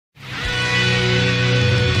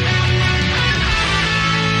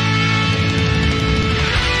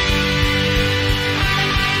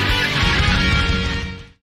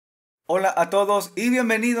Hola a todos y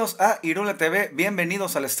bienvenidos a Hyrule TV,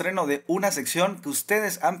 bienvenidos al estreno de una sección que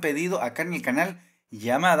ustedes han pedido acá en el canal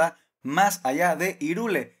llamada Más allá de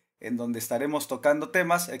Hyrule, en donde estaremos tocando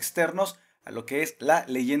temas externos a lo que es la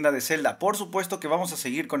leyenda de Zelda. Por supuesto que vamos a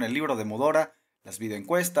seguir con el libro de Modora, las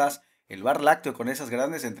videoencuestas, el bar lácteo con esas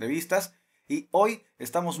grandes entrevistas y hoy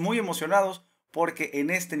estamos muy emocionados porque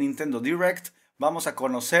en este Nintendo Direct vamos a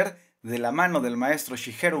conocer de la mano del maestro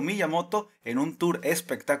Shigeru Miyamoto en un tour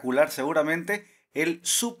espectacular seguramente el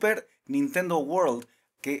Super Nintendo World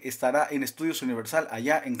que estará en Estudios Universal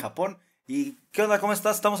allá en Japón. ¿Y qué onda? ¿Cómo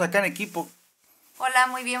estás? Estamos acá en equipo. Hola,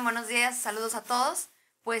 muy bien, buenos días, saludos a todos.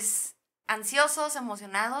 Pues ansiosos,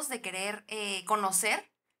 emocionados de querer conocer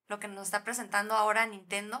lo que nos está presentando ahora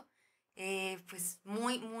Nintendo. Pues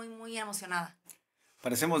muy emocionada.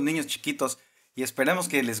 Parecemos niños chiquitos y esperemos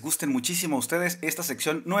que les gusten muchísimo a ustedes esta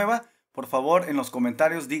sección nueva. Por favor, en los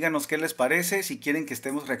comentarios díganos qué les parece, si quieren que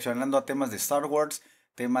estemos reaccionando a temas de Star Wars,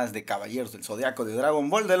 temas de Caballeros del Zodiaco, de Dragon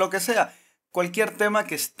Ball, de lo que sea. Cualquier tema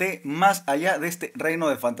que esté más allá de este reino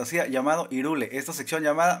de fantasía llamado Hyrule. Esta sección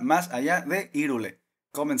llamada Más allá de Hyrule.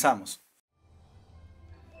 Comenzamos.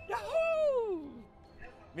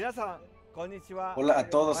 Hola a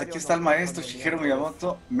todos, aquí está el maestro Shigeru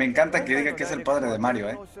Miyamoto. Me encanta que diga que es el padre de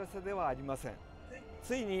Mario,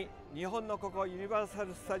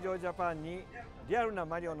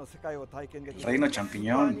 Reino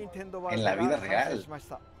champiñón, en la vida real.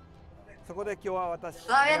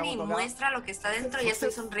 Todavía ni muestra lo que está dentro y ya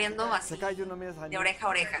estoy sonriendo así, de oreja a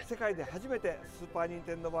oreja.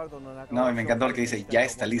 No, y me encantó lo que dice, ya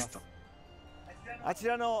está listo.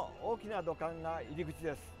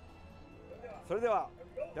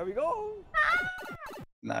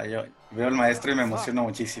 No, yo veo al maestro y me emociono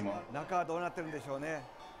muchísimo.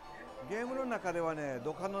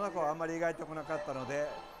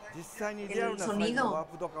 El sonido.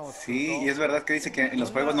 Sí, y es verdad que dice que en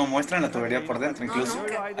los juegos no muestran la tubería por dentro, incluso.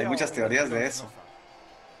 nunca. Hay muchas teorías de eso.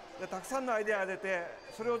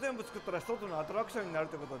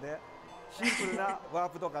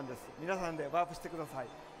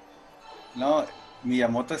 No,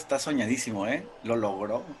 Miyamoto está soñadísimo, Lo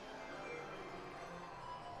logró.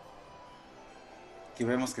 Aquí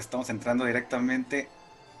vemos que estamos entrando directamente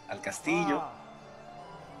al castillo.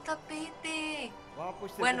 Tapete.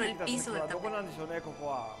 Bueno, el piso de tapete.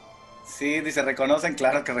 Sí, dice, ¿reconocen?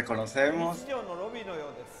 Claro que reconocemos.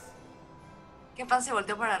 ¿Qué pasa? Se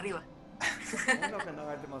volteó para arriba.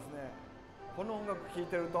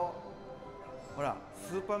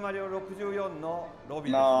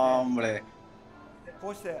 No, hombre.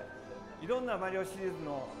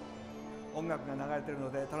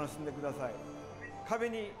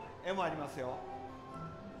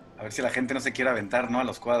 A ver si la gente no se quiere aventar, ¿no? A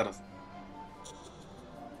los cuadros.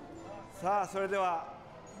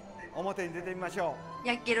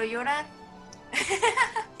 Ya quiero llorar.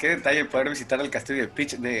 Qué detalle poder visitar el castillo de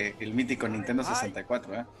Peach del mítico Nintendo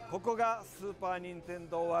 64,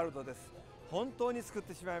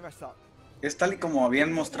 Es tal y como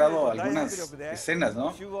habían mostrado algunas escenas,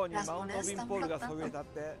 ¿no? Las monedas están flotando.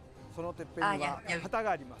 Ah, ya vi.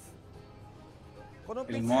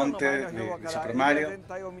 El monte de Super Mario.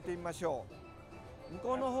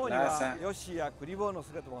 Plaza.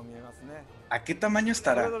 ¿A qué tamaño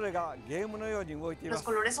estará? Los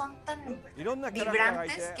colores son tan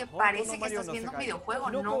vibrantes que parece que estás viendo un videojuego,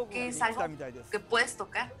 no que es algo que puedes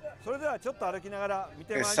tocar.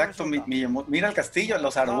 Exacto, mira el castillo,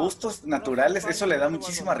 los arbustos naturales, eso le da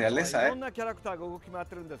muchísima realeza,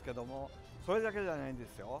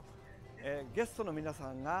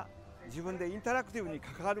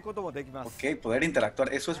 Ok, poder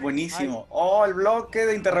interactuar, eso es buenísimo. ¡Oh, el bloque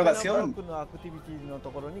de interrogación!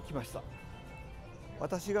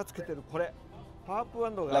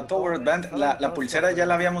 La Tower Band, la pulsera ya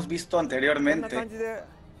la habíamos visto anteriormente.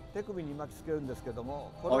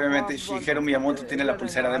 Obviamente Shigeru Miyamoto tiene la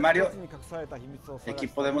pulsera de Mario. Aquí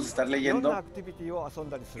podemos estar leyendo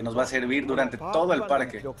que nos va a servir durante todo el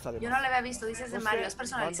parque. Yo no la había visto, dices de Mario, ¿es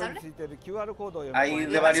personalizable? Hay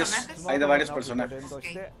de varios personajes.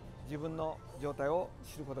 Okay.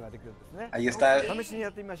 Ahí está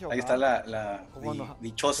la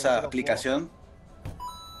dichosa aplicación.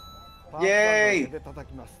 ¡Yay!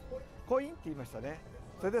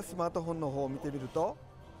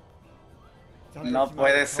 No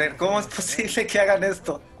puede ser. ¿Cómo es posible que hagan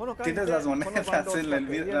esto? Tienes las monedas en la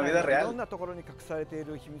vida real. Hasta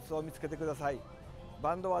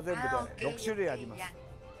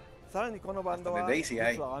de Daisy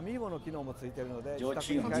hay.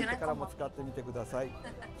 Yoshi. Funciona como...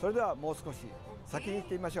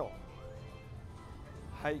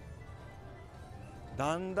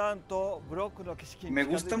 Me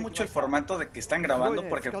gusta mucho el formato de que están grabando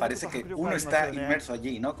porque parece que uno está inmerso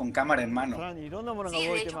allí, ¿no? Con cámara en mano. Sí,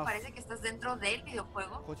 de hecho parece que estás dentro del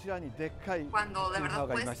videojuego cuando de verdad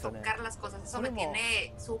puedes tocar las cosas. Eso me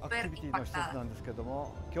tiene súper impactada.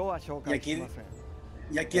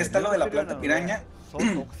 Y aquí está lo de la planta piraña.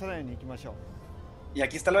 Y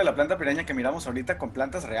aquí está lo de la planta piraña que miramos ahorita con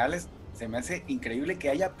plantas reales. Se me hace increíble que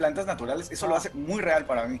haya plantas naturales. Eso lo hace muy real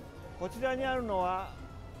para mí. Sí, ahí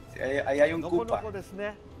hay un Koopa. A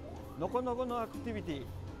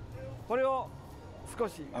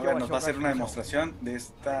ver, nos va a hacer una demostración de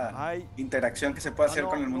esta interacción que se puede hacer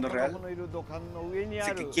con el mundo real.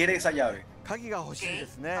 Dice que quiere esa llave. Okay, vamos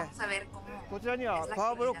a ver cómo es la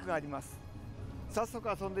actividad.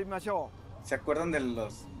 ¿Se acuerdan de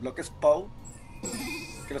los bloques POW?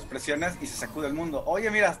 Que los presionas y se sacude el mundo. Oye,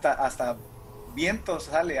 mira, hasta viento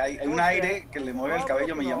sale. Hay un aire que le mueve el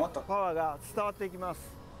cabello a Miyamoto.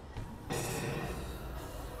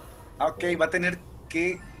 Ok, va a tener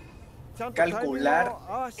que calcular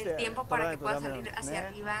El tiempo para que pueda salir hacia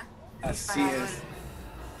arriba. Así disparado es.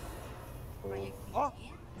 el proyectil.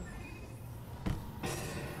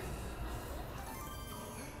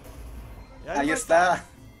 Ahí está.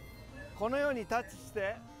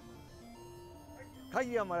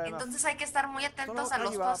 Entonces hay que estar muy atentos a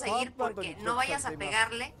los pasos a seguir porque no vayas a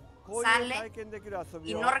pegarle, sale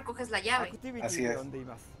y no recoges la llave. Así es.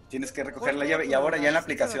 Tienes que recoger la llave y ahora ya en la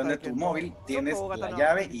aplicación de tu móvil tienes la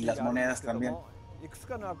llave y las monedas también.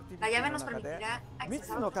 La llave nos permitirá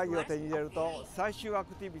accesar a otros lugares.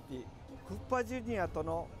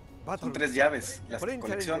 Son 3 llaves las que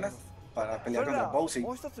coleccionas para pelear contra Bowser.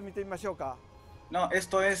 No,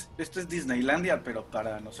 esto es Disneylandia, pero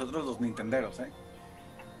para nosotros los nintenderos, ¿eh?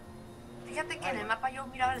 Fíjate que en el mapa yo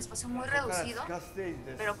miraba el espacio muy reducido,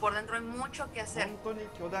 pero por dentro hay mucho que hacer.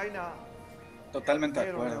 Totalmente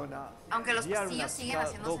de acuerdo. Aunque los pasillos siguen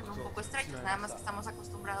haciéndose un poco estrechos, nada más que estamos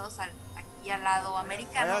acostumbrados aquí al lado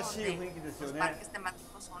americano, donde los parques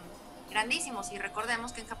temáticos son grandísimos. Y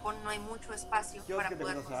recordemos que en Japón no hay mucho espacio para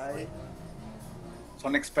poder construir.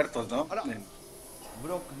 Son expertos, ¿no?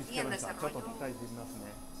 Y en desarrollo interno,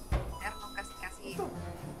 casi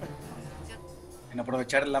en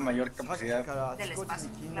aprovechar la mayor capacidad del espacio.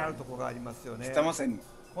 Estamos en...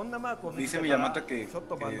 Dice Miyamoto que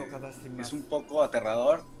es un poco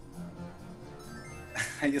aterrador.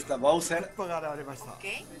 Ahí está Bowser.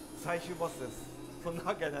 Okay.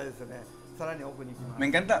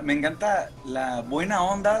 Me encanta la buena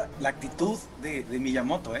onda, la actitud de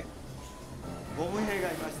Miyamoto, ¿eh?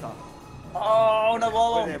 ¡Oh, una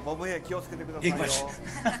bomba!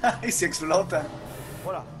 Y se explota.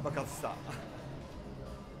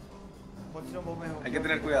 Hay que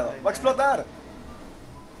tener cuidado. ¡Va a explotar!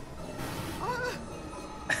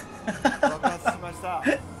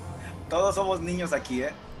 Todos somos niños aquí,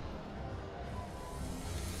 ¿eh?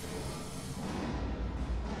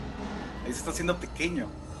 Ahí se está haciendo pequeño.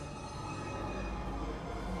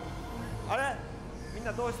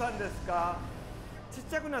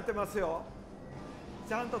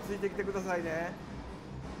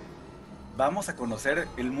 Vamos a conocer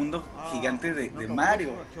el mundo gigante de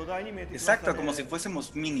Mario. Exacto, como si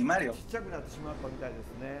fuésemos mini Mario.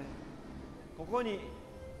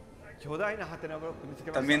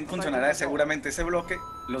 También funcionará seguramente ese bloque.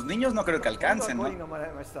 Los niños no creo que alcancen, ¿no?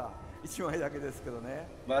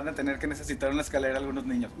 Van a tener que necesitar una escalera algunos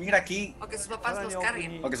niños. Mira aquí. O que sus papás los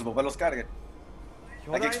carguen. O que sus papás los carguen.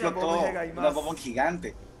 Aquí explotó una bomba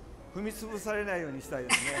gigante.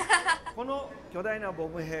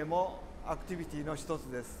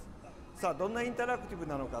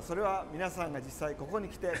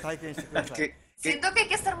 Siento que hay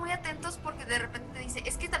que estar muy atentos porque de repente te dice,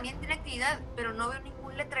 es que también tiene actividad, pero no veo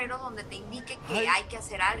ningún letrero donde te indique que hay que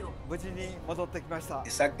hacer algo.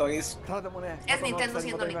 Exacto, es Nintendo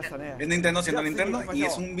siendo Nintendo. Es Nintendo siendo Nintendo y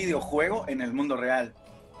es un videojuego en el mundo real.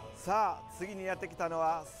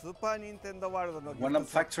 One Up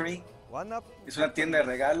Factory es una tienda de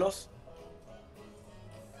regalos.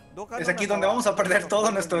 Es aquí donde vamos a perder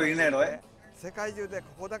todo nuestro dinero, ¿eh?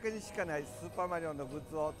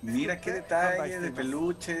 Mira qué detalle de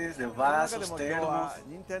peluches, de vasos, termos.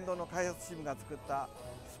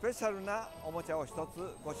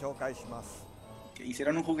 Que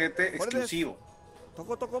hicieron un juguete exclusivo.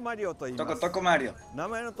 Toco Toco Mario.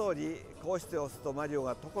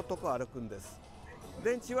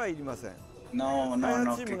 No,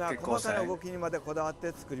 qué cosa, ¿eh?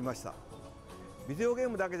 ビデオゲー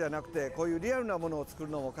ムだけじゃなくてこういうリアルなものを作る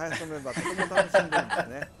のも開発のメンバーとても楽しんでるんです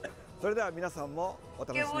ね。それでは皆さんもお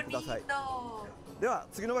楽しみください。では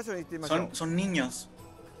次の場所に行ってみましょう。Son niños.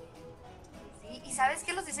 Sí, Y sabes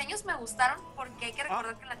que los diseños me gustaron porque hay que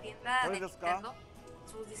recordar que en la tienda de Nintendo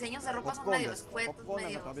sus diseños de ropa son medio escuetos,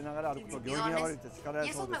 medio insípidones, y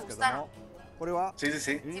esos me gustaron. Sí, sí,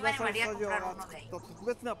 sí. Sí me animaría a comprar uno de ahí.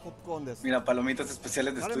 Mira, palomitas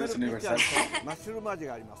especiales de Estudios Universal.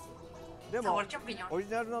 Sabor champiñón. Sabor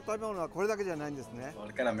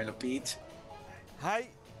caramelo peach.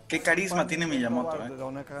 Qué carisma tiene Miyamoto, ¿eh?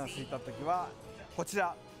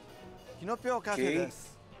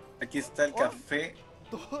 Aquí está el café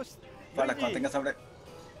para cuando tengas hambre.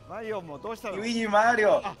 Luigi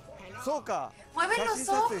Mario. ¡Mueve los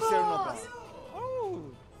ojos!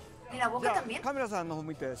 Mira, Boca también.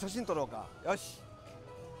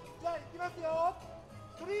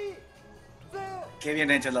 Qué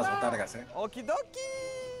bien hechas las botargas, ¿eh? Ay,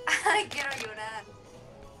 quiero llorar.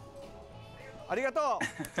 ありがとう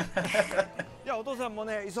いやお父さんも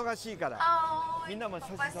ね忙しいから Ay, みんなも写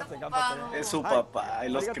真 papá 撮 está 影頑張ってね Es su Ay, papá y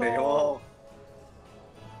los arigato. creó.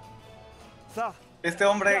 さあ Este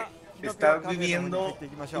hombre Ya, está Pinocchio, viviendo.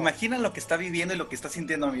 Imagina lo que está viviendo y lo que está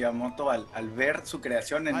sintiendo Miyamoto al ver su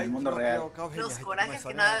creación en el mundo real. Los corajes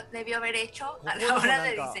que no debió haber hecho a la hora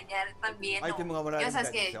de diseñar también. No. Ya sabes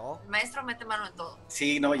que el maestro mete mano en todo.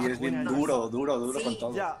 Sí, no, y es bien duro, duro, duro Sí. con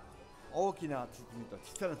todo. じゃあ大きな包みと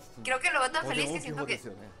小さな包み Creo que lo veo tan feliz que siento que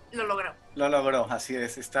lo logró. Lo logró, así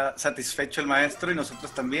es. Está satisfecho el maestro y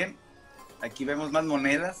nosotros también. Aquí vemos más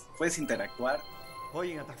monedas. Puedes interactuar. コ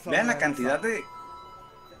インがたくさん Vean la もらいました cantidad de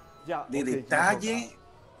じゃあ de OK detalle,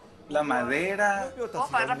 la madera. ¿Puedo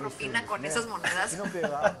pagar la propina con esas monedas? ピノピオ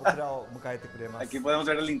がこちらを迎えてくれます Aquí podemos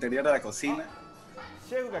ver el interior de la cocina.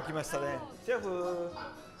 シェフが来ましたねシェフ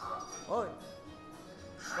おい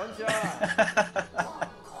こんにちは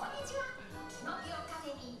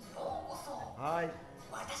はい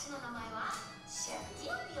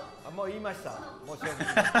あもう言いましたもうシェフ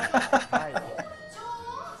はい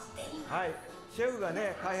はいシェフが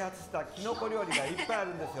ね開発したキノコ料理がいっぱいあ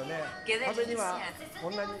るんですよね Qué 壁には delicia. こ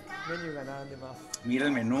んなにメニューが並んでます Mira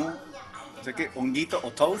el menú. O sea que honguito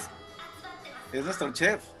o toast es nuestro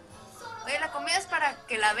chef. Oye, ¿la comida es para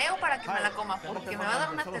que la vea o para que me la coma? Porque me va a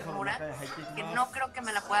dar una ternura que no creo que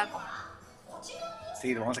me la pueda comer.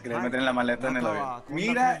 Sí, lo vamos a querer meter en la maleta en el avión.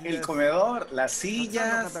 Mira el comedor, las たく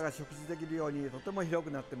さんの sillas. 方が食事できるようにとても広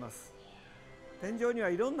くなってます天井には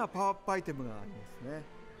いろんなパワーアップアイテムがありますね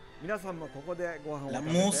皆さんもここでご飯を La 食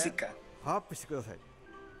べて música. パワーアップしてください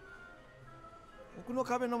奥の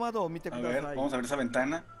壁の窓を見て A くだ ver, さい vamos a ver esa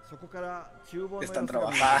ventana. そこから厨房の様子 Están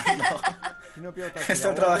が見えます trabajando キノピオたち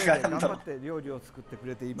Están が大勢で trabajando 頑張って料理を作ってく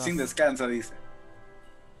れています sin descanso, dice.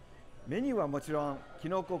 メニューはもちろんキ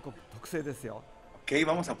ノコ王国特製ですよ Ok,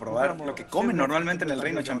 vamos a probar lo que comen normalmente en el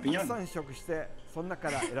reino たく champiñón. さん試食してその中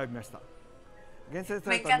から選びました厳選さ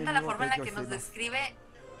Me れたメニ encanta ュ la ーを forma en 提 la 供 que してい nos ます describe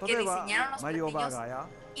que 例えば diseñaron los マリオバー pequeños ガーや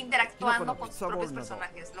interactuando con sus propios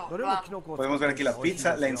personajes. Lo amo. Podemos ver aquí la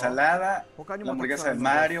pizza, la ensalada, la hamburguesa de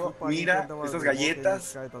Mario. Mira, estas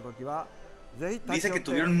galletas. Dice que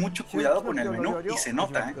tuvieron mucho cuidado con el menú y se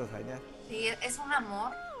nota, ¿eh? Sí, es un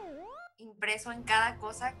amor impreso en cada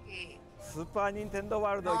cosa que... Super Nintendo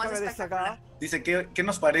World No, いか es がでしたか Dice, ¿qué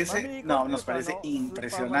nos parece? No, nos parece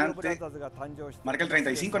impresionante. Marca el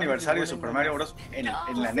 35 aniversario de Super Mario Bros. en la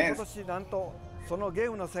今 NES. 年なんとそのゲ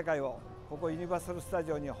ームの世界をここユニバーサルスタ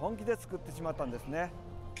ジオに本気で作ってしまったんですね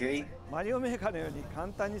Ok. マリオメーカーのように簡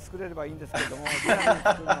単に作れればいいんですけどもリアルに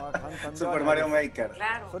作るのは簡単では Super ない Mario です Maker.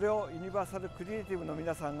 Claro. それをユニバーサルクリエイティブの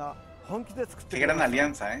皆さんが本気で作って Qué くれ gran まし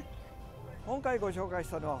た alianza, ¿eh? 今回ご紹介し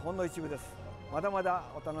たのはほんの一部ですまだまだ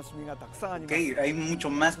お楽しみがたくさんあります Ok, hay mucho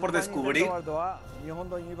más por descubrir,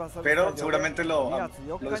 pero seguramente lo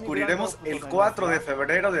descubriremos el 4 de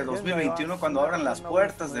febrero de 2021 cuando abran las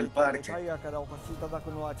puertas del parque.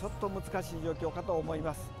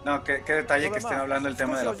 No, qué detalle que estén hablando el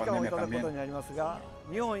tema de la pandemia también.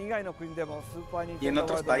 Y en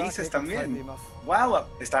otros países también. ¡Wow!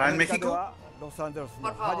 ¿Estará en México? Por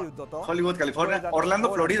favor. Hollywood, California.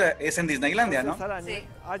 Orlando, Florida. Es en Disneylandia, ¿no? Sí.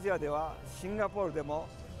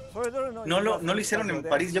 No lo hicieron en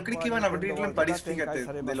París. Yo creí que iban a abrirlo en París, fíjate.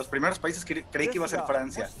 De los primeros países creí que iba a ser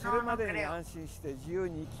Francia.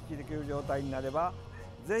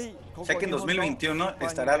 O sea que en 2021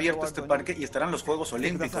 estará abierto este parque y estarán los Juegos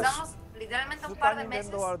Olímpicos. Estamos literalmente un par de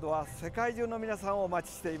meses de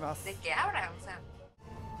que abra, o sea.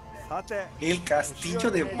 El castillo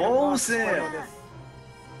de Bowser.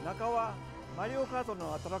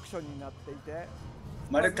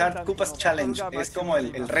 Mario Kart Koopas Challenge es como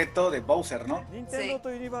el reto de Bowser, ¿no? Sí.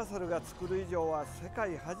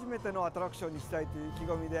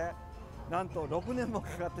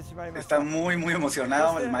 Está muy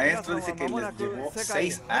emocionado el maestro, dice que les llevó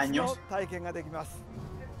 6 años.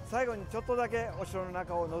 最後にちょっとだけお城の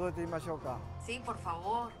中を覗いてみましょうか。 Sí, por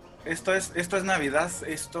favor. Esto es Navidad,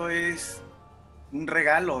 esto es un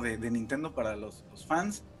regalo de Nintendo para los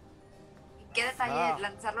fans. ¿Y qué detalle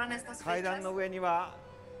lanzarlo en estas 階段 fechas? の上には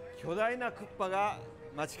巨大なクッパが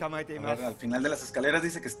待ち構えてい A ます。 ver, al final de las escaleras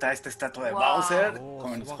dice que está esta estatua de Wow. Bowser Oh,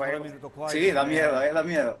 con los se va a juegos. dormir, guay. Sí, da miedo, da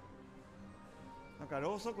miedo. なんか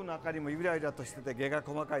ろうそくの明かりもゆらゆらとしてて、芸が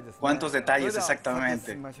細かいですね。 ¿Cuántos それ detalles では先に exactamente?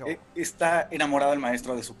 進みましょう。 Está enamorado el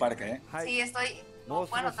maestro de su parque, ¿eh? はい Sí, estoy, もう no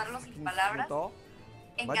少 puedo し anotarlo 先に sin 進む palabras, と、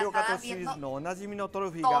マリオカー encantada トシリー viendo ズのおなじみのト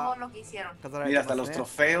ロフィー todo が lo que hicieron. 飾られ Mira, て hasta ま los すね。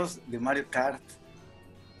 trofeos de Mario Kart.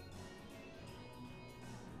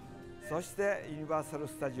 そしてユニバーサル・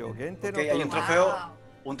スタジオ限定の Ok, ト hay ロ un フィー。 trofeo, Wow.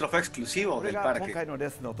 un trofeo exclusivo これ del が今 parque. 回のレ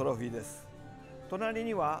ースのトロフィーです。隣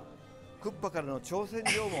にはクッパからの挑戦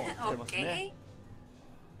状も出ますね。 Ok.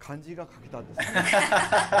 漢字が書けたんですね。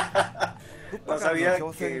クッ No パからの sabía 挑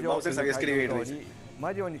que 戦状と Bowser い sabía うタイト escribir, ル通 dice. り、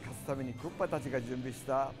マリオに勝つためにクッパたちが準備し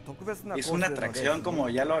た特別なコー Es スで una のレース atracción como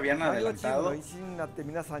ya lo habían マリオチーム adelantado. の一員になって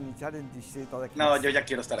皆さんにチャレンジしていただき No, ます。 yo ya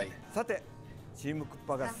quiero estar ahí. さて、チームクッ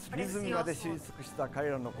パが隅々まで知り尽くした彼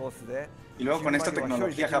らのコースで、 Y luego con esta チームマリオは勝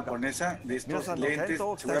利で tecnología きるか。 japonesa de estos Mira, Sando, lentes,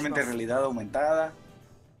 Kento, seguramente Okitashima. realidad aumentada.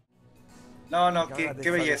 No, no,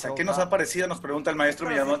 qué belleza. ¿Qué nos ha parecido? Nos pregunta el maestro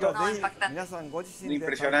ここから先 Miyamoto. はぜひ impactante. 皆さんご自身で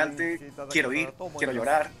体験して Impresionante. いただけ Quiero た ir, らと思い quiero ます。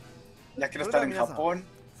 llorar. Ya quiero estar en Japón.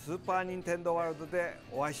 スーパーニンテンドーワールドで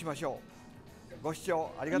お会いしましょう。ご視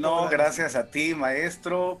聴ありがとうご No, ざいます。 gracias a ti,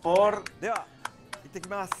 maestro, por... では、行ってき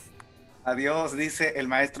ます。 Adiós, dice el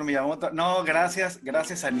maestro Miyamoto. No, gracias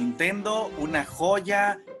a Nintendo, una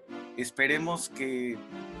joya. Esperemos que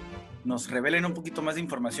nos revelen un poquito más de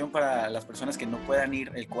información para las personas que no puedan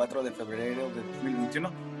ir el 4 de febrero de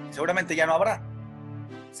 2021. Seguramente ya no habrá.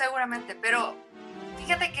 Seguramente, pero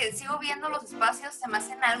fíjate que sigo viendo los espacios, se me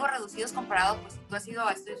hacen algo reducidos comparado, pues si tú has ido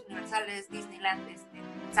a estudios universales, Disneyland,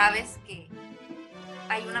 sabes que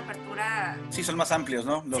hay una apertura. Sí, son más amplios,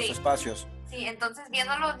 ¿no? Los Sí. espacios. Sí, entonces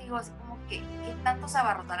viéndolo digo así como que ¿qué tanto se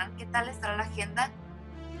abarrotarán? ¿Qué tal estará la agenda?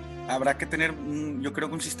 Habrá que tener, yo creo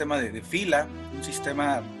que un sistema de fila, un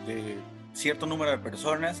sistema de cierto número de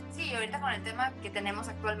personas. Sí, ahorita con el tema que tenemos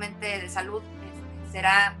actualmente de salud,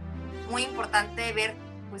 será muy importante ver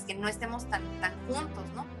pues que no estemos tan juntos,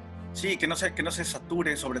 ¿no? Sí, que no se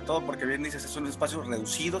sature, sobre todo porque bien dices, es un espacio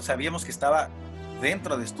reducido. Sabíamos que estaba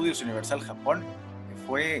dentro de Estudios Universal Japón, que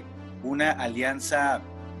fue una alianza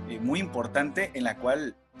muy importante en la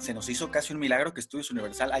cual se nos hizo casi un milagro que Estudios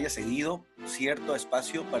Universal haya cedido cierto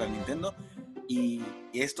espacio para Nintendo, y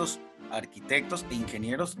estos arquitectos e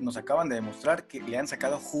ingenieros nos acaban de demostrar que le han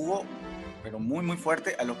sacado jugo, pero muy muy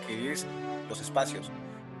fuerte, a lo que es los espacios.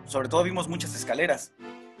 Sobre todo vimos muchas escaleras,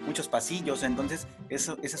 muchos pasillos, entonces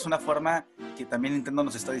esa es una forma que también Nintendo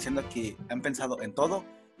nos está diciendo que han pensado en todo,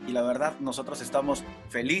 y la verdad nosotros estamos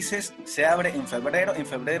felices. Se abre en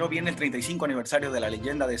febrero viene el 35 aniversario de la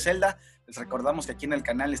leyenda de Zelda. Les recordamos que aquí en el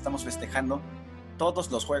canal estamos festejando todos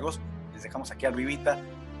los juegos. Les dejamos aquí arribita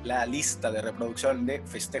la lista de reproducción de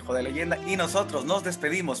Festejo de Leyenda, y nosotros nos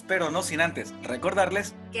despedimos, pero no sin antes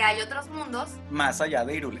recordarles Que hay otros mundos más allá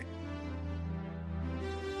de Hyrule.